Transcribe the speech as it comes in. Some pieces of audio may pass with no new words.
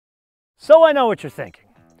So I know what you're thinking.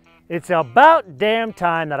 It's about damn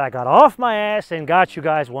time that I got off my ass and got you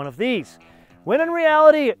guys one of these. When in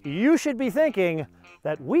reality, you should be thinking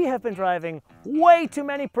that we have been driving way too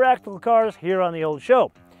many practical cars here on the old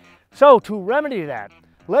show. So to remedy that,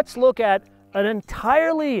 let's look at an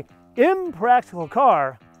entirely impractical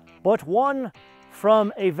car, but one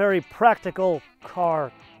from a very practical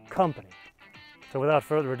car company. So without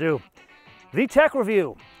further ado, the tech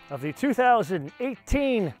review of the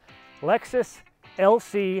 2018 Lexus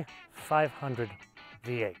LC500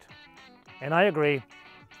 V8. And I agree,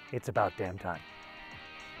 it's about damn time.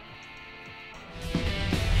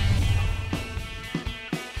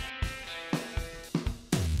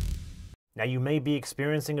 Now you may be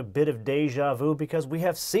experiencing a bit of deja vu because we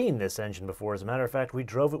have seen this engine before. As a matter of fact, we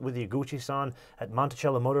drove it with Yaguchi-san at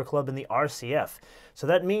Monticello Motor Club in the RCF. So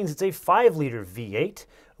that means it's a 5-liter V8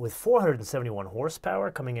 with 471 horsepower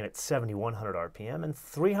coming in at 7,100 RPM and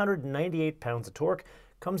 398 pounds of torque.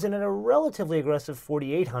 Comes in at a relatively aggressive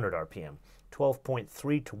 4,800 RPM.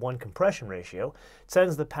 12.3 to 1 compression ratio. It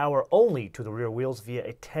sends the power only to the rear wheels via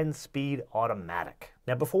a 10-speed automatic.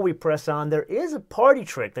 Now before we press on, there is a party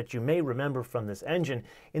trick that you may remember from this engine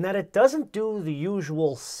in that it doesn't do the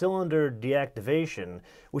usual cylinder deactivation,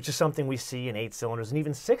 which is something we see in 8 cylinders and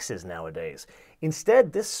even 6s nowadays.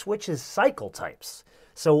 Instead, this switches cycle types.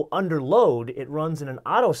 So under load, it runs in an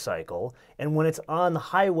auto cycle, and when it's on the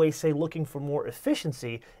highway, say looking for more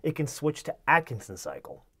efficiency, it can switch to Atkinson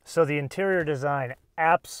cycle. So the interior design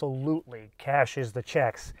absolutely cashes the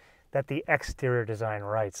checks that the exterior design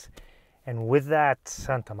writes. And with that,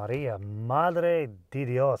 Santa Maria, Madre de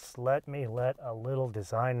Dios, let a little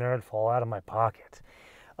design nerd fall out of my pocket.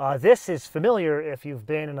 This is familiar if you've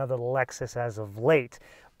been in another Lexus as of late,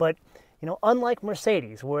 but you know, unlike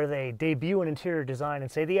Mercedes, where they debut an interior design in,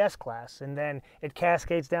 say, the S-Class, and then it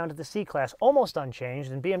cascades down to the C-Class, almost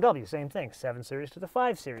unchanged, and BMW, same thing, 7 Series to the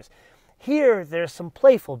 5 Series. Here, there's some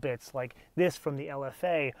playful bits, like this from the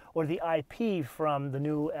LFA, or the IP from the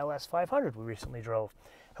new LS500 we recently drove.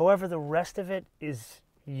 However, the rest of it is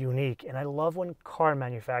unique, and I love when car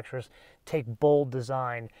manufacturers take bold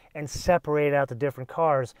design and separate out the different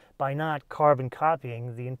cars by not carbon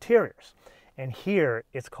copying the interiors. And here,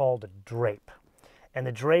 it's called a drape. And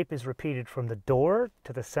the drape is repeated from the door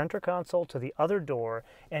to the center console to the other door,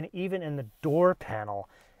 and even in the door panel,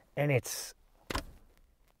 and it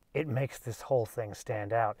makes this whole thing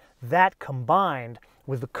stand out. That combined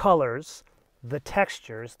with the colors, the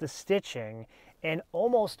textures, the stitching, and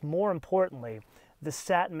almost more importantly, the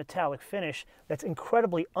satin metallic finish that's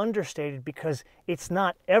incredibly understated because it's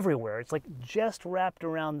not everywhere. It's like just wrapped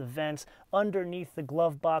around the vents, underneath the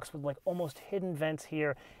glove box with like almost hidden vents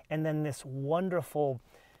here, and then this wonderful,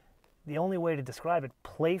 the only way to describe it,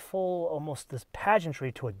 playful, almost this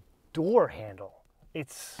pageantry to a door handle.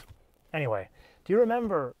 Anyway, do you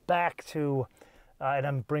remember back to, and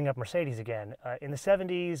I'm bringing up Mercedes again, in the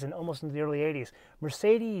 70s and almost into the early 80s,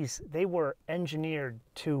 Mercedes, they were engineered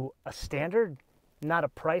to a standard, not a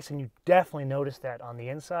price, and you definitely notice that on the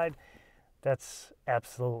inside. That's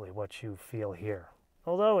absolutely what you feel here.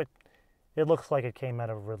 Although it looks like it came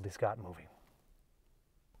out of a Ridley Scott movie.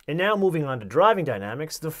 And now moving on to driving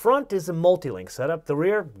dynamics, the front is a multi-link setup. The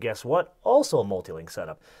rear, guess what? Also a multi-link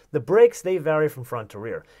setup. The brakes, they vary from front to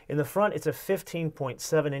rear. In the front, it's a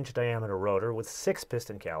 15.7-inch diameter rotor with 6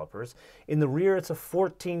 piston calipers. In the rear, it's a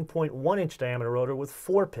 14.1-inch diameter rotor with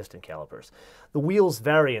 4 piston calipers. The wheels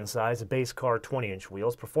vary in size, a base car 20-inch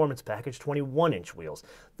wheels, performance package 21-inch wheels.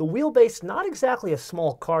 The wheelbase, not exactly a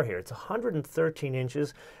small car here. It's 113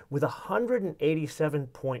 inches with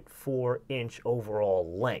 187.4-inch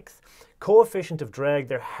overall length. Coefficient of drag,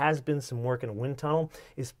 there has been some work in a wind tunnel,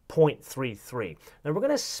 is 0.33. Now we're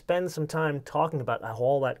going to spend some time talking about how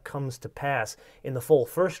all that comes to pass in the full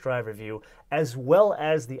first drive review, as well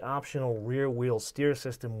as the optional rear wheel steer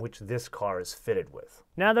system which this car is fitted with.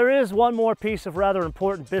 Now there is one more piece of rather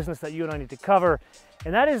important business that you and I need to cover,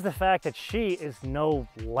 and that is the fact that she is no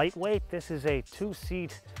lightweight. This is a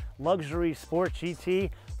 2-seat luxury sport GT,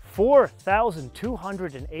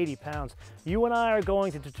 4,280 pounds. You and I are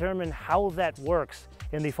going to determine how that works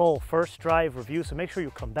in the full first drive review, so make sure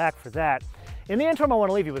you come back for that. In the interim, I want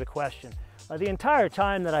to leave you with a question. The entire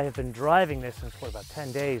time that I have been driving this, since about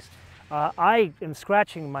 10 days, I am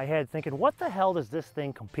scratching my head thinking, what the hell does this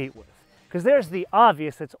thing compete with? Because there's the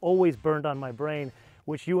obvious that's always burned on my brain,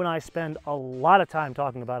 which you and I spend a lot of time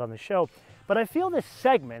talking about on the show. But I feel this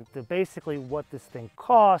segment, basically what this thing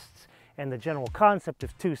costs, and the general concept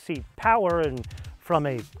of 2-seat power, and from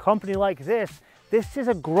a company like this is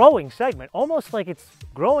a growing segment, almost like it's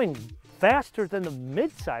growing faster than the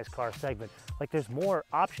mid-size car segment, like there's more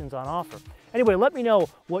options on offer. Anyway, let me know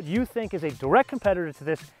what you think is a direct competitor to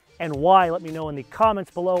this and why. Let me know in the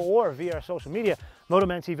comments below or via our social media,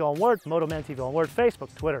 MotoManTV on Word, MotoManTV on Word,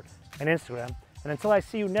 Facebook, Twitter, and Instagram. And until I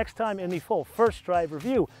see you next time in the full first drive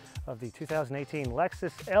review of the 2018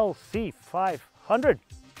 Lexus LC500,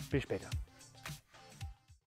 bis später.